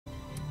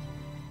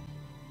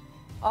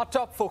Our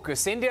top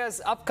focus, India's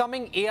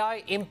upcoming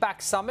AI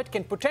Impact Summit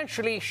can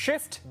potentially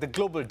shift the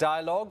global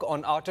dialogue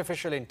on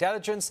artificial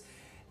intelligence.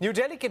 New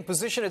Delhi can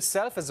position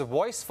itself as a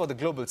voice for the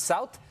global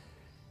south,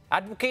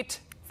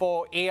 advocate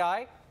for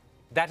AI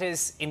that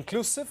is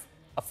inclusive,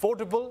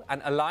 affordable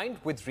and aligned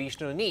with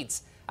regional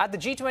needs. At the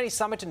G20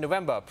 summit in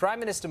November, Prime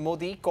Minister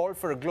Modi called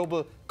for a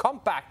global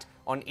compact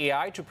on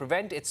AI to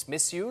prevent its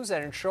misuse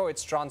and ensure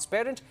it's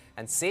transparent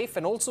and safe,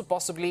 and also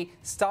possibly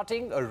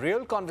starting a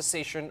real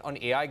conversation on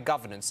AI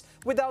governance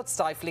without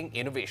stifling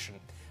innovation.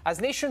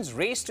 As nations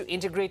race to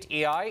integrate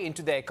AI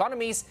into their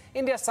economies,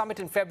 India's summit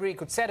in February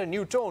could set a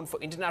new tone for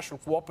international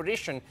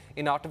cooperation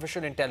in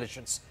artificial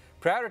intelligence,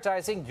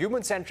 prioritizing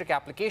human-centric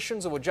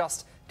applications over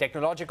just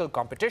technological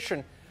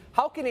competition.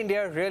 How can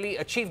India really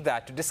achieve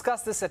that? To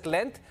discuss this at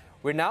length,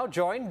 we're now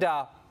joined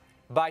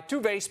by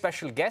two very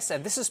special guests,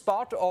 and this is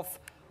part of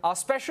our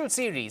special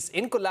series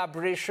in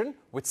collaboration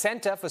with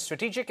Center for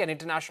Strategic and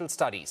International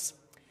Studies.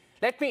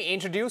 Let me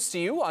introduce to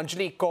you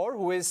Anjali Kaur,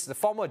 who is the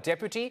former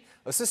Deputy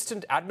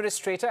Assistant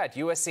Administrator at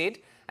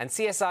USAID and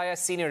CSIS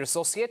Senior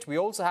Associate. We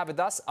also have with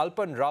us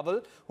Alpan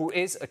Raval, who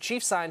is a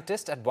Chief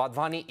Scientist at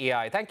Wadhwani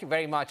AI. Thank you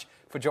very much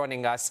for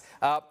joining us.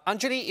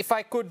 Anjali, if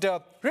I could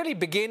really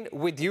begin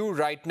with you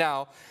right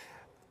now,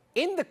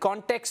 in the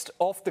context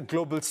of the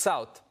Global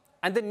South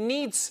and the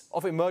needs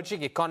of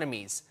emerging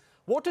economies,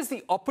 what is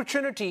the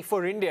opportunity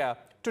for India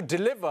to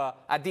deliver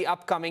at the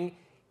upcoming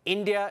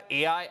India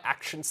AI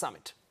Action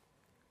Summit?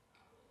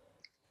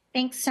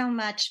 Thanks so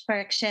much,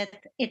 Parikshit.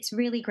 It's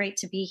really great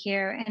to be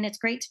here, and it's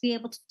great to be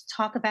able to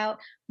talk about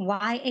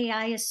why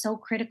AI is so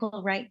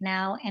critical right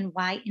now and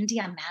why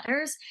India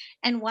matters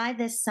and why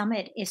this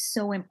summit is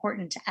so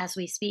important as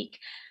we speak.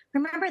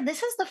 Remember,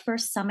 this is the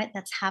first summit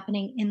that's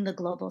happening in the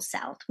Global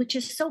South, which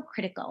is so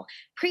critical.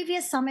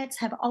 Previous summits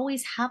have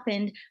always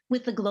happened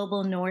with the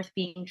Global North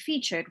being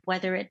featured,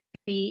 whether it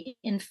be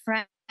in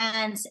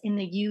France, in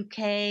the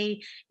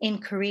UK, in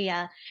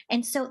Korea.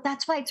 And so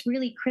that's why it's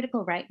really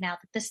critical right now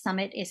that this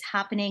summit is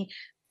happening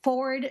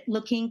forward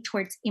looking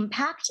towards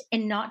impact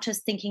and not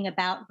just thinking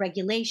about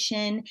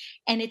regulation.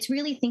 And it's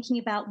really thinking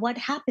about what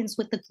happens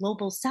with the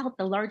Global South,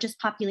 the largest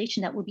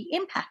population that will be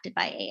impacted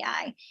by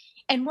AI.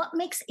 And what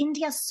makes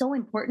India so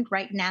important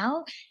right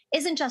now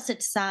isn't just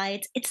its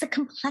size, it's the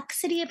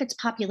complexity of its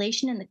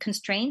population and the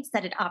constraints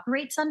that it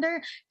operates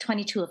under: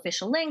 22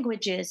 official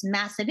languages,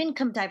 massive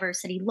income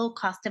diversity,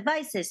 low-cost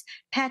devices,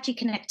 patchy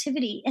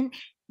connectivity. And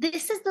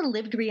this is the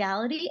lived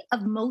reality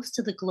of most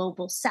of the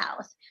Global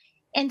South.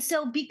 And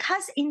so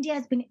because India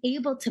has been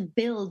able to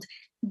build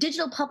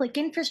digital public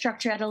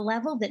infrastructure at a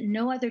level that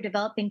no other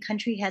developing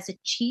country has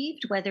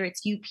achieved, whether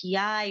it's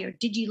UPI or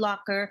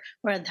DigiLocker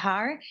or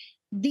Aadhaar,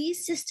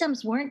 these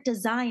systems weren't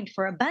designed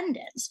for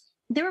abundance.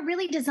 They were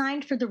really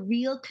designed for the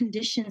real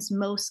conditions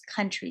most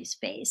countries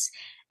face.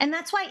 And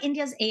that's why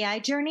India's AI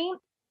journey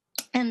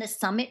and the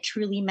summit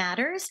truly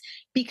matters,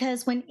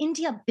 because when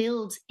India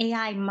builds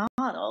AI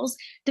models,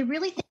 they're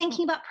really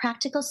thinking about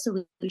practical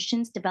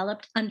solutions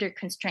developed under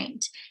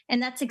constraint.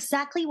 And that's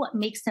exactly what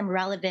makes them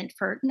relevant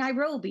for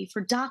Nairobi,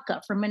 for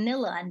Dhaka, for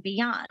Manila, and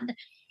beyond.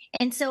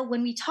 And so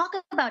when we talk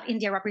about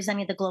India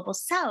representing the Global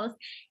South,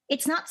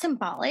 it's not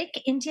symbolic.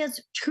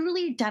 India's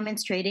truly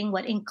demonstrating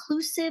what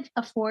inclusive,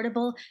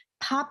 affordable,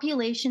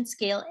 population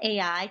scale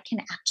AI can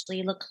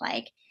actually look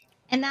like.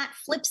 And that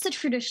flips the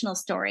traditional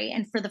story.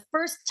 And for the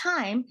first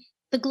time,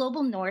 the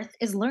Global North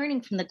is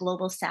learning from the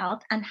Global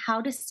South on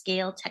how to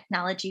scale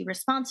technology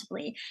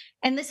responsibly.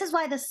 And this is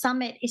why the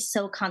summit is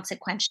so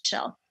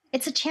consequential.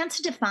 It's a chance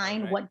to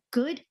define what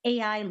good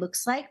AI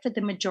looks like for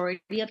the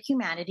majority of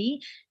humanity,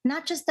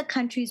 not just the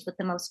countries with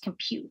the most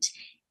compute.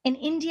 And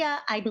India,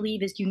 I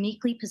believe, is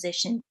uniquely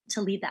positioned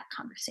to lead that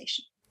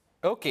conversation.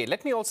 Okay,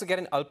 let me also get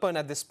an Alpan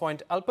at this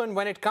point. Alpan,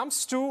 when it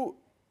comes to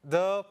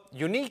the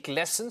unique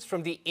lessons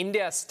from the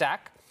India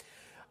stack,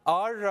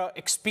 our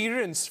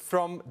experience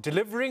from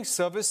delivering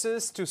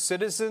services to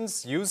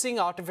citizens using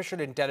artificial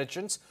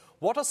intelligence,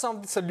 what are some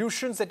of the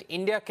solutions that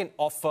India can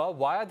offer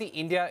via the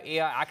India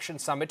AI Action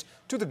Summit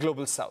to the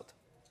Global South?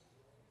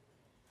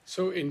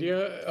 So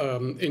India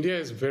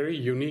is very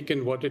unique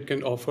in what it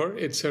can offer.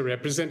 It's a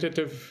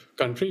representative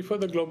country for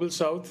the Global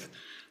South.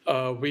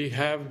 We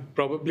have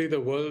probably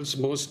the world's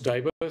most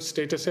diverse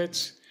data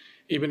sets.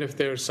 Even if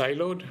they're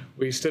siloed,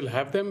 we still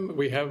have them.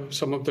 We have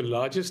some of the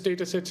largest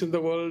data sets in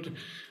the world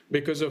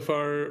because of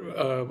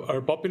our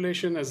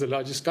population as the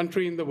largest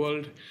country in the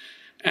world.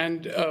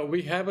 And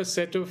we have a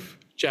set of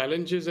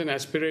challenges and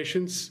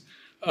aspirations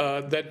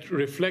that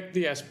reflect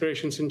the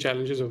aspirations and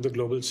challenges of the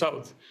Global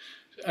South.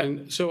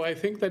 And so I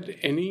think that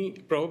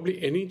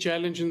probably any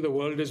challenge in the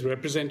world is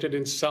represented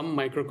in some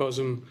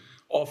microcosm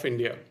of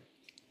India.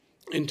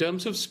 In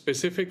terms of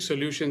specific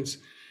solutions,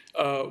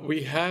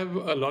 we have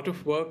a lot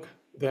of work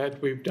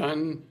that we've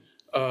done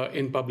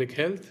in public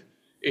health,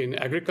 in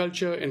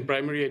agriculture, in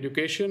primary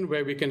education,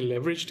 where we can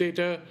leverage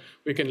data,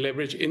 we can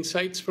leverage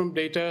insights from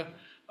data,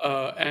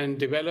 and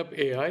develop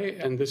AI.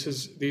 And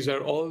these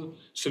are all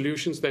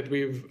solutions that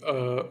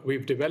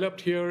we've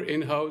developed here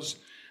in-house,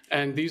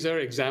 and these are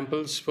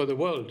examples for the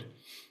world.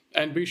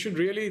 And we should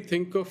really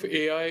think of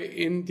AI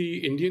in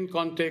the Indian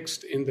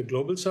context, in the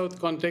Global South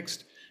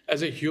context,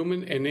 as a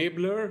human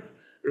enabler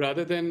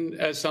rather than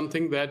as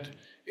something that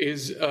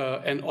is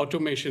an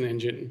automation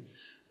engine,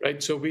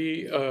 right? So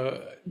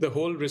the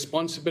whole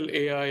responsible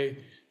AI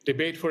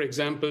debate, for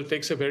example,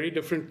 takes a very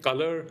different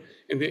color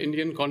in the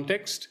Indian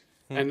context.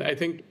 And I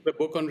think the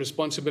book on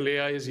responsible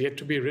AI is yet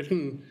to be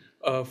written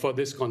for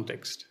this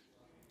context.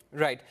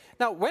 Right.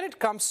 Now, when it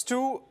comes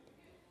to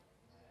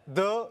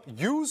the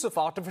use of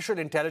artificial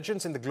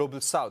intelligence in the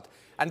Global South,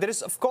 and there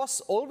is, of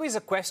course, always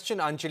a question,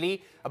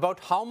 Anjali, about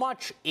how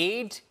much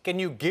aid can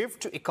you give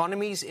to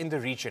economies in the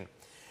region.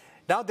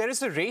 Now, there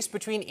is a race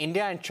between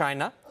India and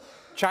China.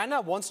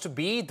 China wants to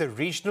be the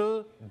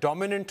regional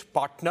dominant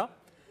partner.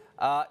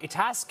 It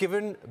has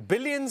given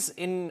billions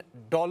in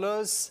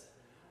dollars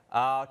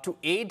to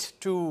aid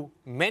to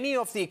many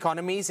of the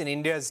economies in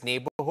India's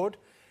neighborhood.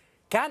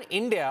 Can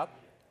India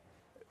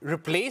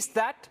replace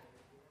that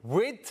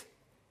with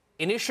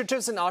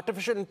initiatives in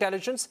artificial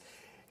intelligence?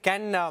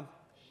 Can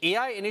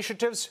AI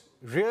initiatives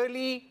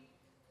really,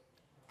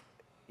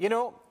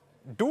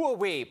 do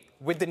away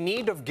with the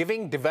need of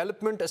giving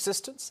development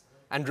assistance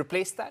and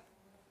replace that?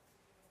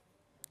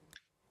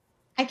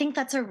 I think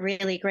that's a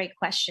really great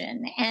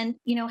question. And,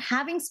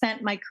 having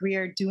spent my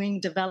career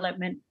doing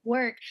development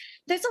work,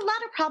 there's a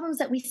lot of problems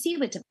that we see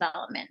with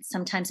development.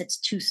 Sometimes it's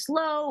too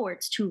slow or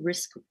it's too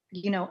risk,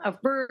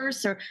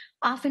 averse, or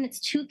often it's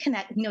too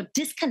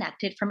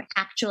disconnected from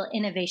actual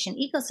innovation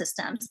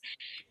ecosystems.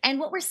 And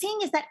what we're seeing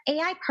is that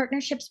AI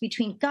partnerships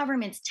between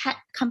governments, tech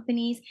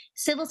companies,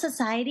 civil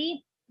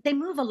society, they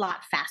move a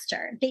lot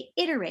faster. They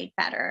iterate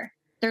better.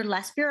 They're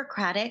less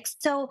bureaucratic.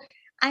 So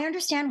I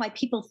understand why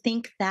people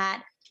think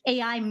that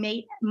AI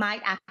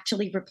might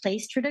actually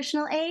replace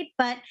traditional aid,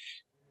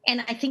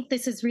 and I think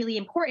this is really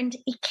important,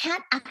 it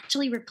can't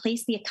actually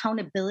replace the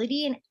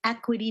accountability and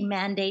equity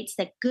mandates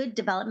that good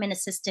development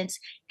assistance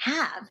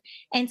have.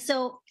 And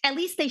so at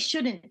least they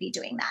shouldn't be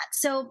doing that.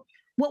 So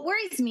what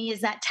worries me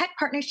is that tech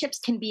partnerships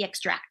can be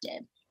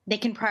extractive. They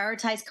can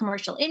prioritize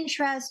commercial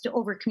interest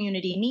over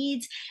community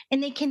needs,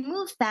 and they can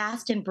move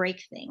fast and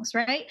break things,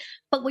 right?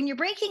 But when you're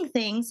breaking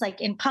things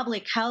like in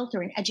public health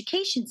or in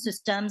education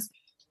systems,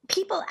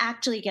 people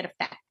actually get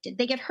affected.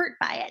 They get hurt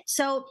by it.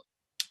 So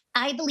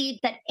I believe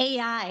that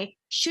AI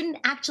shouldn't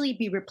actually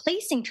be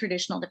replacing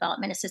traditional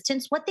development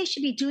assistance. What they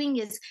should be doing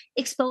is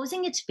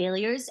exposing its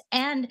failures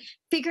and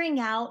figuring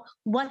out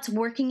what's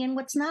working and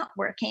what's not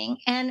working.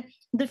 And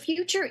the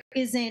future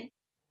isn't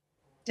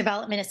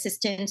development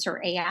assistance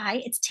or AI.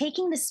 It's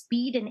taking the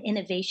speed and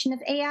innovation of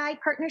AI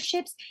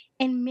partnerships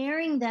and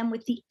marrying them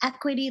with the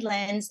equity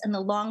lens and the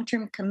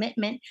long-term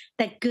commitment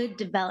that good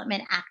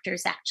development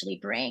actors actually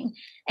bring.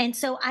 And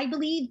so I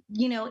believe,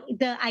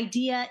 the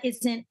idea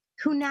isn't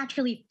who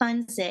naturally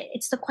funds it.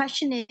 It's the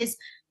question is,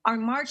 are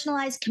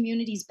marginalized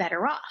communities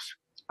better off?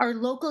 Are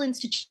local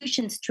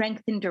institutions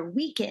strengthened or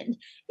weakened?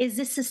 Is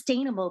this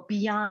sustainable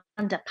beyond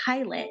a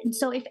pilot? And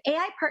so if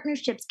AI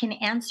partnerships can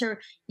answer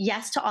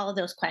yes to all of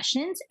those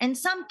questions, and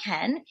some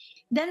can,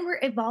 then we're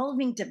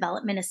evolving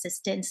development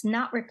assistance,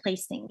 not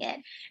replacing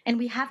it. And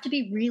we have to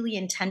be really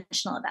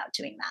intentional about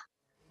doing that.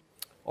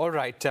 All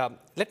right.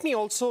 Let me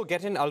also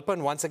get in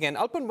Alpan once again.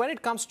 Alpan, when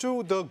it comes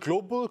to the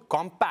global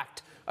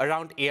compact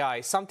around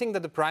AI, something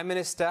that the Prime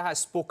Minister has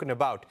spoken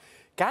about,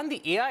 can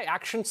the AI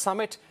Action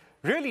Summit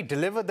really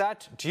deliver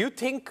that? Do you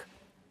think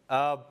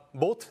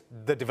both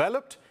the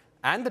developed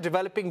and the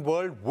developing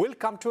world will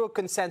come to a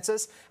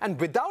consensus? And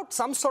without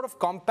some sort of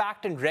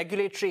compact and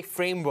regulatory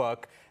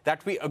framework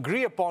that we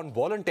agree upon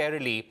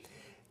voluntarily,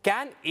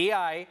 can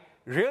AI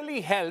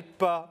really help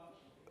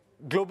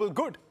global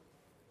good?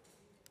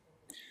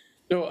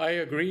 No, I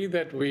agree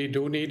that we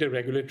do need a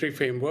regulatory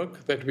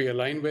framework that we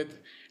align with.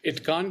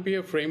 It can't be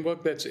a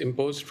framework that's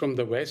imposed from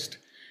the West.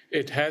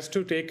 It has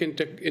to take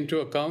into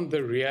account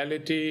the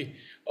reality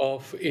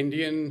of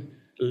Indian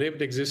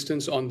lived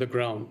existence on the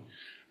ground.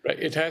 Right?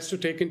 It has to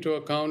take into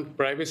account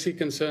privacy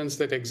concerns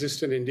that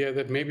exist in India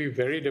that may be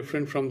very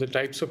different from the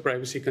types of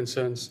privacy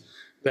concerns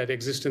that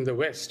exist in the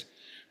West.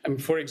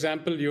 For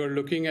example, you're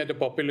looking at a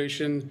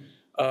population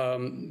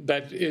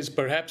that is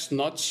perhaps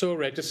not so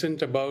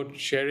reticent about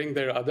sharing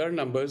their Aadhaar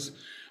numbers,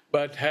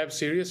 but have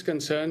serious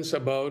concerns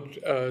about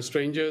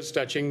strangers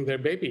touching their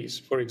babies,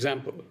 for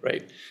example,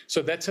 right?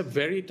 So that's a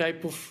very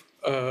type of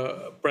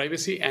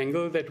privacy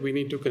angle that we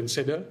need to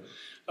consider.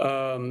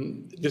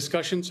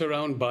 Discussions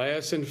around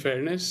bias and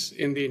fairness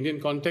in the Indian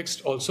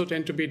context also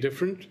tend to be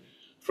different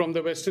from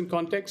the Western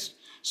context.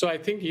 So I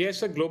think,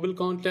 yes, a global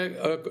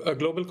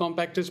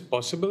compact is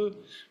possible,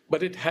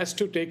 but it has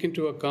to take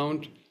into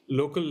account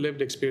local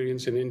lived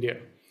experience in India.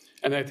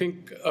 And I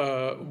think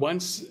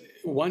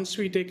once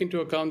we take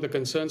into account the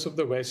concerns of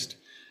the West,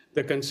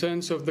 the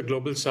concerns of the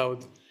Global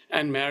South,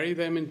 and marry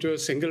them into a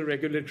single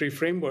regulatory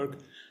framework,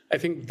 I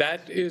think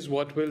that is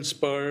what will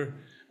spur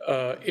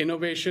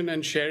innovation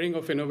and sharing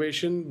of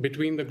innovation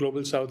between the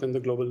Global South and the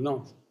Global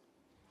North.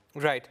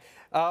 Right.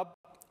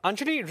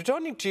 Anjali,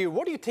 returning to you,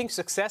 what do you think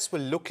success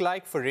will look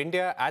like for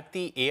India at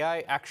the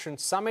AI Action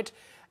Summit?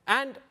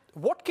 And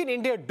what can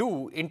India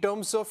do in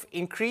terms of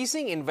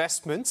increasing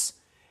investments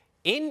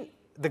in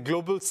the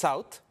global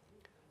south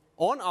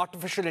on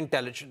artificial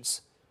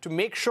intelligence to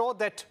make sure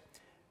that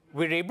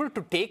we're able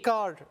to take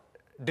our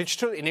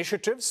digital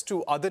initiatives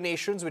to other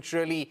nations which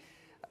really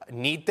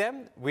need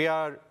them? We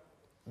are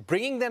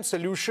bringing them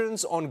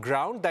solutions on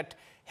ground that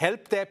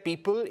help their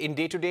people in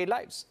day-to-day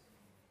lives.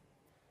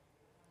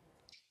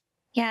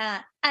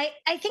 Yeah,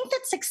 I think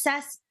that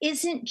success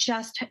isn't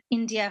just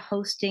India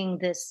hosting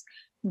this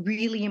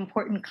really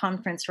important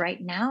conference right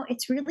now.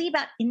 It's really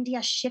about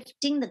India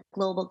shifting the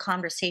global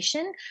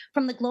conversation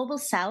from the global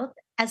south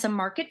as a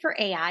market for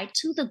AI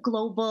to the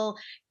global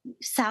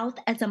south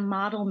as a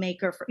model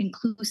maker for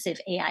inclusive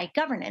AI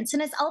governance.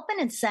 And as Alpan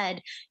had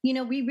said,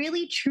 we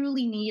really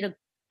truly need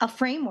a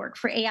framework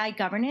for AI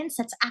governance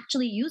that's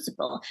actually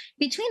usable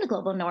between the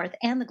global north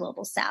and the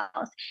global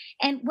south.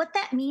 And what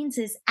that means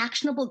is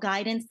actionable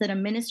guidance that a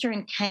minister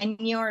in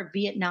Kenya or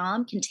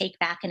Vietnam can take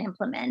back and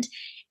implement.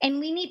 And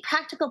we need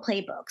practical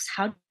playbooks.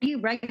 How do you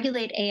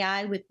regulate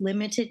AI with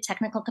limited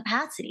technical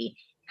capacity?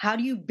 How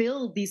do you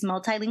build these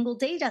multilingual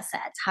data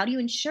sets? How do you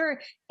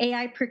ensure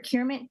AI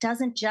procurement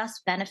doesn't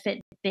just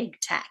benefit big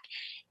tech?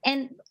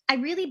 And I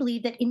really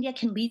believe that India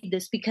can lead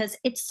this because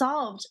it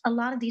solved a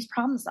lot of these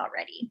problems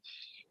already.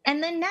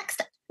 And then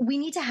next, we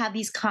need to have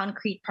these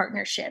concrete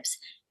partnerships.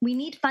 We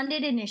need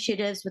funded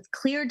initiatives with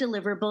clear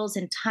deliverables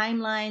and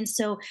timelines.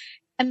 So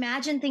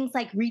imagine things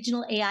like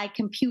regional AI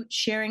compute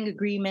sharing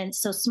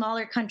agreements so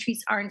smaller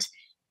countries aren't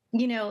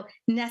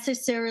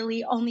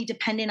necessarily only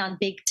dependent on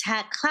big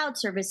tech cloud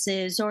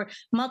services, or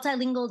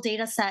multilingual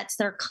data sets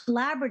that are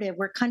collaborative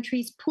where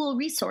countries pool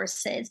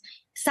resources,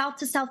 south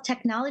to south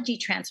technology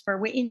transfer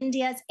where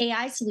India's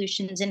AI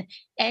solutions in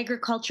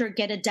agriculture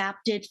get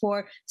adapted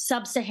for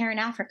sub-Saharan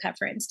Africa,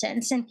 for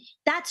instance. And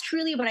that's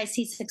truly what I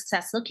see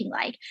success looking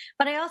like.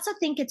 But I also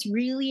think it's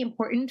really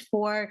important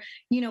for,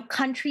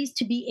 countries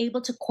to be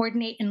able to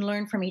coordinate and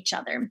learn from each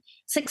other.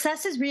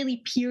 Success is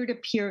really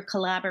peer-to-peer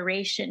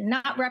collaboration,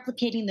 not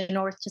replicating the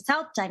north to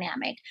south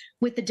dynamic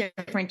with the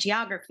different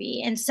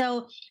geography. And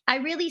so I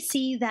really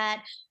see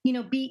that,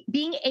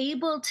 being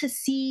able to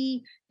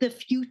see the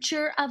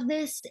future of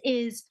this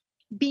is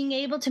being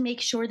able to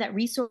make sure that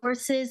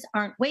resources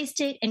aren't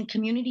wasted and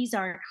communities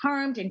aren't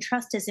harmed and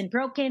trust isn't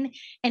broken.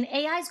 And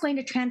AI is going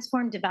to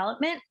transform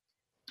development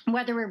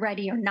whether we're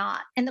ready or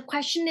not. And the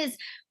question is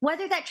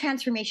whether that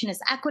transformation is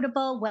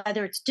equitable,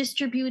 whether it's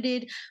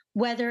distributed,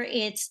 whether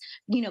it's,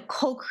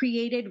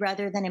 co-created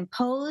rather than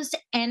imposed.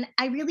 And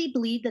I really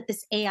believe that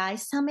this AI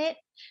summit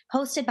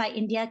hosted by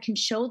India can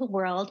show the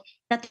world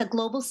that the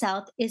global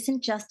south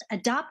isn't just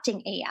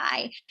adopting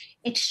AI,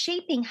 it's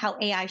shaping how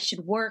AI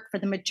should work for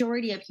the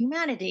majority of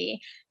humanity.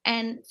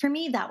 And for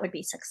me, that would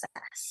be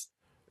success.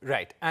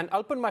 Right. And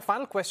Alpan, my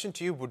final question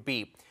to you would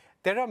be,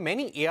 there are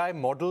many AI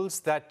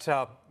models that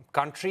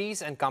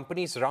countries and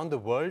companies around the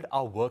world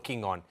are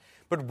working on.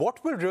 But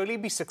what will really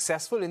be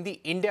successful in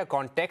the India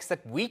context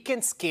that we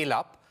can scale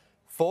up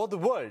for the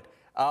world?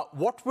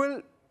 What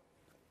will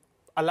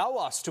allow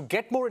us to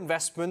get more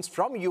investments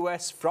from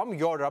US, from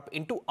Europe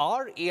into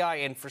our AI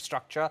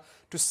infrastructure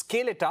to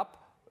scale it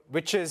up,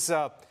 which is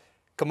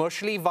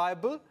commercially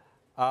viable,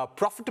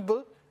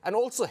 profitable, and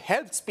also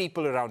helps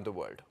people around the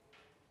world?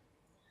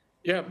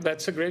 Yeah,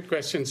 that's a great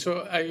question.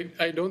 So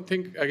I don't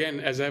think, again,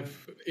 as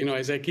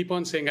I keep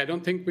on saying, I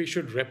don't think we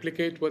should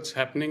replicate what's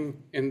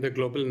happening in the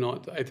global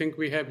north. I think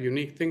we have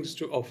unique things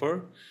to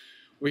offer.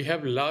 We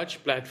have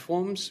large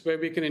platforms where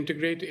we can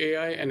integrate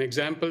AI, and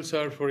examples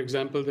are, for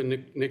example, the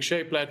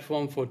Nikshay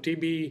platform for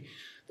TB,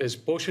 there's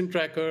Portion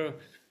Tracker,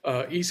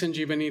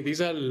 eSanjeevani. These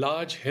are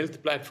large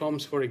health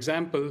platforms, for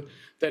example,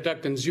 that are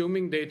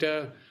consuming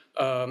data,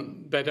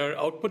 that are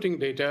outputting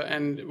data,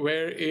 and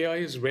where AI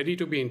is ready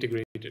to be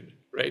integrated.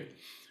 Right?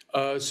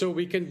 So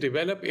we can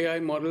develop AI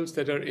models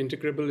that are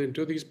integrable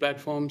into these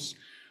platforms.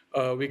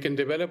 We can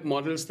develop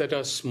models that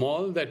are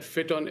small, that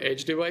fit on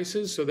edge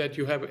devices so that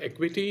you have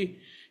equity.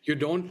 You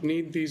don't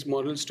need these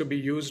models to be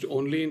used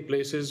only in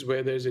places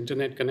where there's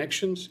internet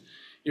connections.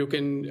 You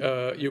can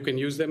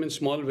use them in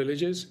small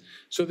villages.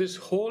 So this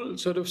whole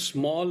sort of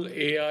small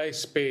AI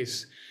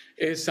space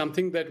is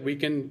something that we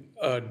can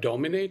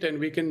dominate, and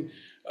we can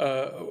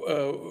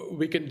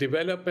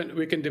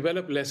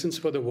develop lessons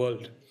for the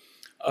world.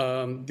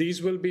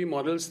 These will be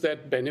models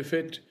that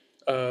benefit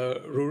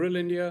rural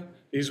India.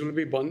 These will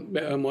be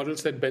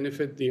models that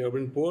benefit the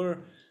urban poor.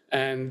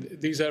 And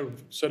these are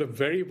sort of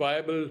very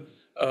viable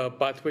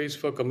pathways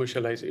for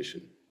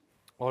commercialization.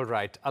 All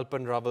right.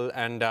 Alpan, Raval,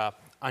 and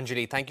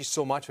Anjali, thank you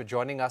so much for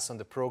joining us on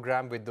the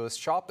program with those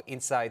sharp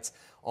insights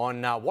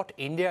on what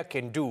India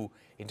can do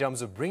in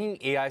terms of bringing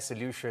AI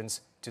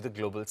solutions to the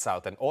global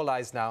south. And all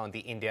eyes now on the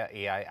India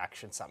AI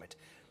Action Summit.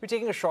 We're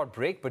taking a short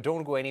break, but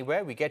don't go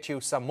anywhere. We get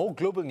you some more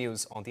global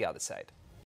news on the other side.